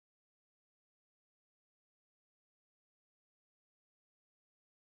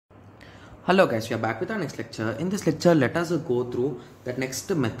Hello guys, we are back with our next lecture. In this lecture, let us go through that next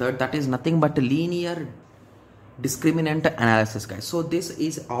method, that is nothing but linear discriminant analysis, guys. So this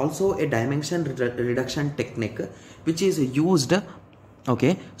is also a dimension reduction technique which is used.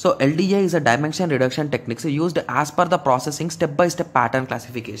 Okay, so LDA is a dimension reduction technique used as per the processing step-by-step pattern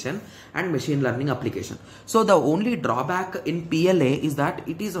classification and machine learning application. So the only drawback in PLA is that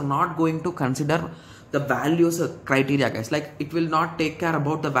it is not going to consider the values criteria, guys. Like it will not take care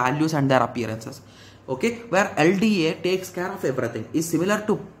about the values and their appearances. Okay, where LDA takes care of everything, is similar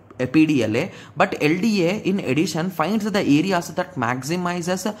to a PDLA, but LDA in addition finds the areas that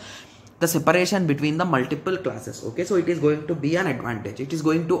maximizes the separation between the multiple classes. Okay, so it is going to be an advantage. It is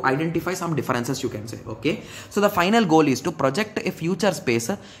going to identify some differences, you can say. Okay, so the final goal is to project a future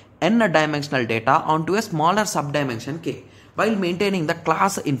space n dimensional data onto a smaller subdimension k while maintaining the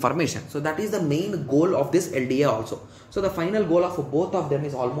class information. So that is the main goal of this LDA also. So the final goal of both of them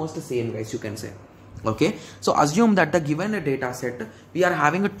is almost the same, guys, you can say. Okay, so assume that the given data set, we are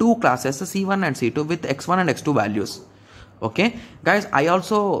having two classes C1 and C2 with x1 and x2 values. Okay guys, I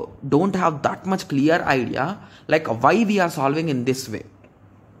also don't have that much clear idea like why we are solving in this way.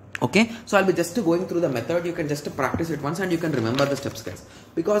 Okay, so I'll be just going through the method. You can just practice it once and you can remember the steps, guys,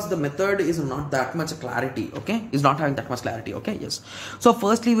 because the method is not that much clarity. Okay, is not having that much clarity. Okay, yes. So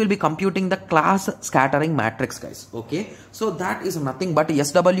firstly we'll be computing the class scattering matrix, guys. Okay, so that is nothing but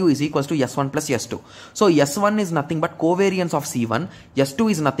SW is equals to S1 plus S2. So S1 is nothing but covariance of C1,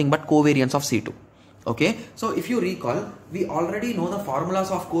 S2 is nothing but covariance of C2. Okay, so if you recall, we already know the formulas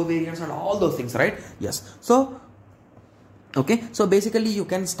of covariance and all those things, right? Yes. So okay, so basically you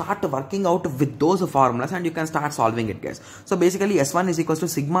can start working out with those formulas and you can start solving it, guys. So basically S1 is equals to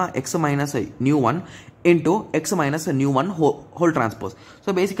sigma x minus nu 1 into x minus nu 1 whole transpose.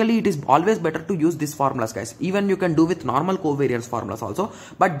 So basically it is always better to use these formulas, guys. Even you can do with normal covariance formulas also,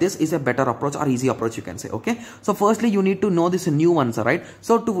 but this is a better approach or easy approach, you can say. Okay, so firstly you need to know this new ones, right?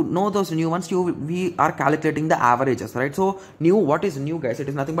 So to know those new ones, we are calculating the averages, right? So what is new, guys? It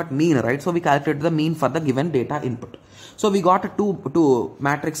is nothing but mean, right? So we calculate the mean for the given data input. So we got two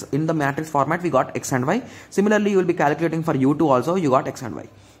matrix. In the matrix format we got x and y. Similarly you will be calculating for u2 also, you got x and y.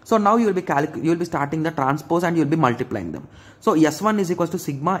 So now you will be starting the transpose and you will be multiplying them. So S1 is equals to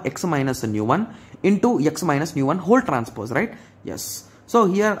sigma x minus nu 1 into x minus nu 1 whole transpose, right? Yes. So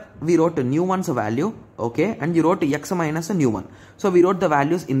here we wrote nu 1's value, okay, and you wrote x minus nu 1. So we wrote the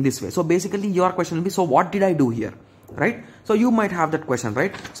values in this way. So basically your question will be, so what did I do here, right? So you might have that question,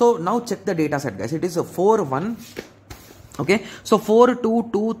 right? So now check the data set, guys. It is a 4 1. Okay, so 4 2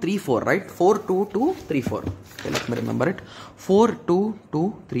 2 3 4, right? 4 2 2 3 4. Okay, let me remember it. 4 2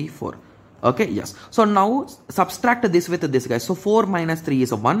 2 3 4. Okay, yes. So now subtract this with this, guys. So 4 minus 3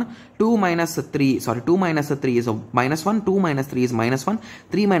 is a 1, 2 minus 3 is a minus 1, 2 minus 3 is minus 1,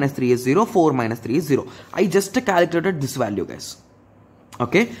 3 minus 3 is 0, 4 minus 3 is 0. I just calculated this value, guys.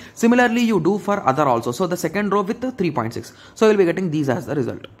 Okay, similarly you do for other also. So the second row with the 3.6. So you'll be getting these as the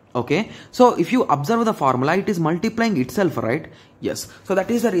result. Okay, so if you observe the formula, it is multiplying itself, right? Yes. So that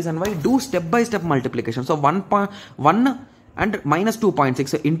is the reason why do step-by-step multiplication. So 1 and minus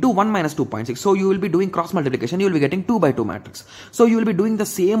 2.6 into 1 minus 2.6. So you will be doing cross multiplication. You will be getting 2 by 2 matrix. So you will be doing the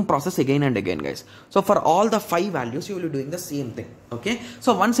same process again and again, guys. So for all the 5 values, you will be doing the same thing. Okay,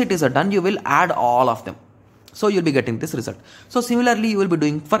 so once it is done, you will add all of them. So you'll be getting this result. So similarly you will be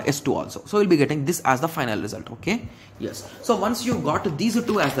doing for S2 also. So you'll be getting this as the final result. Okay, yes. So once you got these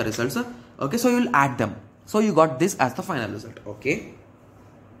two as the results, okay, so you'll add them. So you got this as the final result. Okay,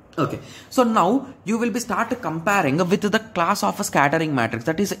 okay. So now you will be start comparing with the class of a scattering matrix,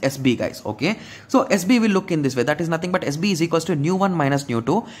 that is SB, guys. Okay, so SB will look in this way. That is nothing but SB is equals to nu 1 minus nu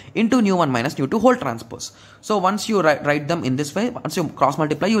 2 into nu 1 minus nu 2 whole transpose. So once you write them in this way, once you cross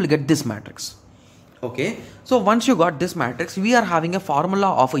multiply, you will get this matrix. Okay, so once you got this matrix, we are having a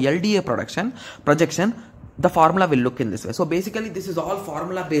formula of a LDA projection. The formula will look in this way. So basically this is all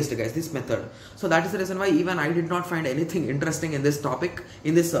formula based, guys, this method. So that is the reason why even I did not find anything interesting in this topic,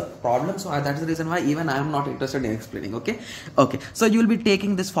 in this problem. So that is the reason why even I am not interested in explaining. Okay, okay. So you will be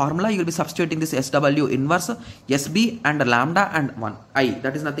taking this formula, you will be substituting this SW inverse, SB and lambda and 1 I.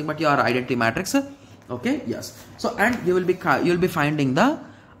 That is nothing but your identity matrix. Okay, yes. So and you will be finding the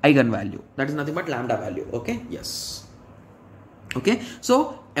eigenvalue, that is nothing but lambda value. Okay, yes. Okay,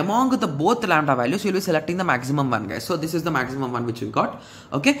 so among the both lambda values, you will be selecting the maximum one, guys. So this is the maximum one which you got.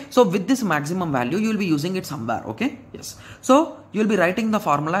 Okay, so with this maximum value, you will be using it somewhere. Okay, yes. So you will be writing the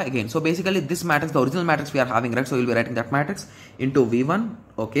formula again. So basically this matrix, the original matrix we are having, right? So you will be writing that matrix into V1.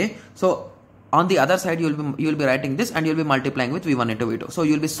 Okay, so on the other side you will be writing this and you will be multiplying with V1 into V2. So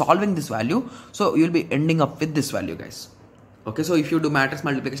you will be solving this value. So you will be ending up with this value, guys. Okay, so if you do matrix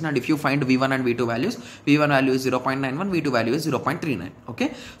multiplication and if you find V1 and V2 values, V1 value is 0.91, V2 value is 0.39.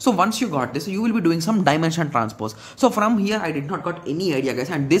 Okay, so once you got this, you will be doing some dimension transpose. So from here, I did not got any idea,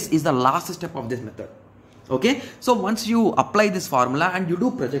 guys, and this is the last step of this method. Okay, so once you apply this formula and you do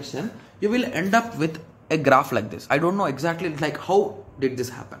projection, you will end up with a graph like this. I don't know exactly like how did this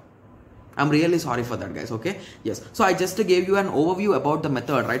happen. I'm really sorry for that, guys. Okay, yes, so I just gave you an overview about the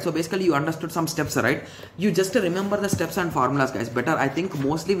method, right? So basically you understood some steps, right? You just remember the steps and formulas, guys, better. I think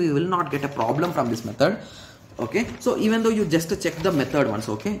mostly we will not get a problem from this method. Okay, so even though you just check the method once.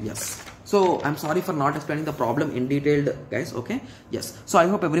 Okay, yes, so I'm sorry for not explaining the problem in detail, guys. Okay, yes, so I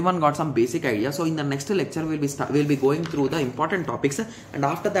hope everyone got some basic idea. So in the next lecture we'll be going through the important topics, and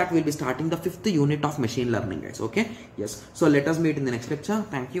after that we'll be starting the 5th unit of machine learning, guys. Okay, yes, so let us meet in the next lecture.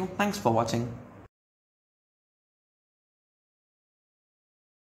 Thank you, thanks for watching.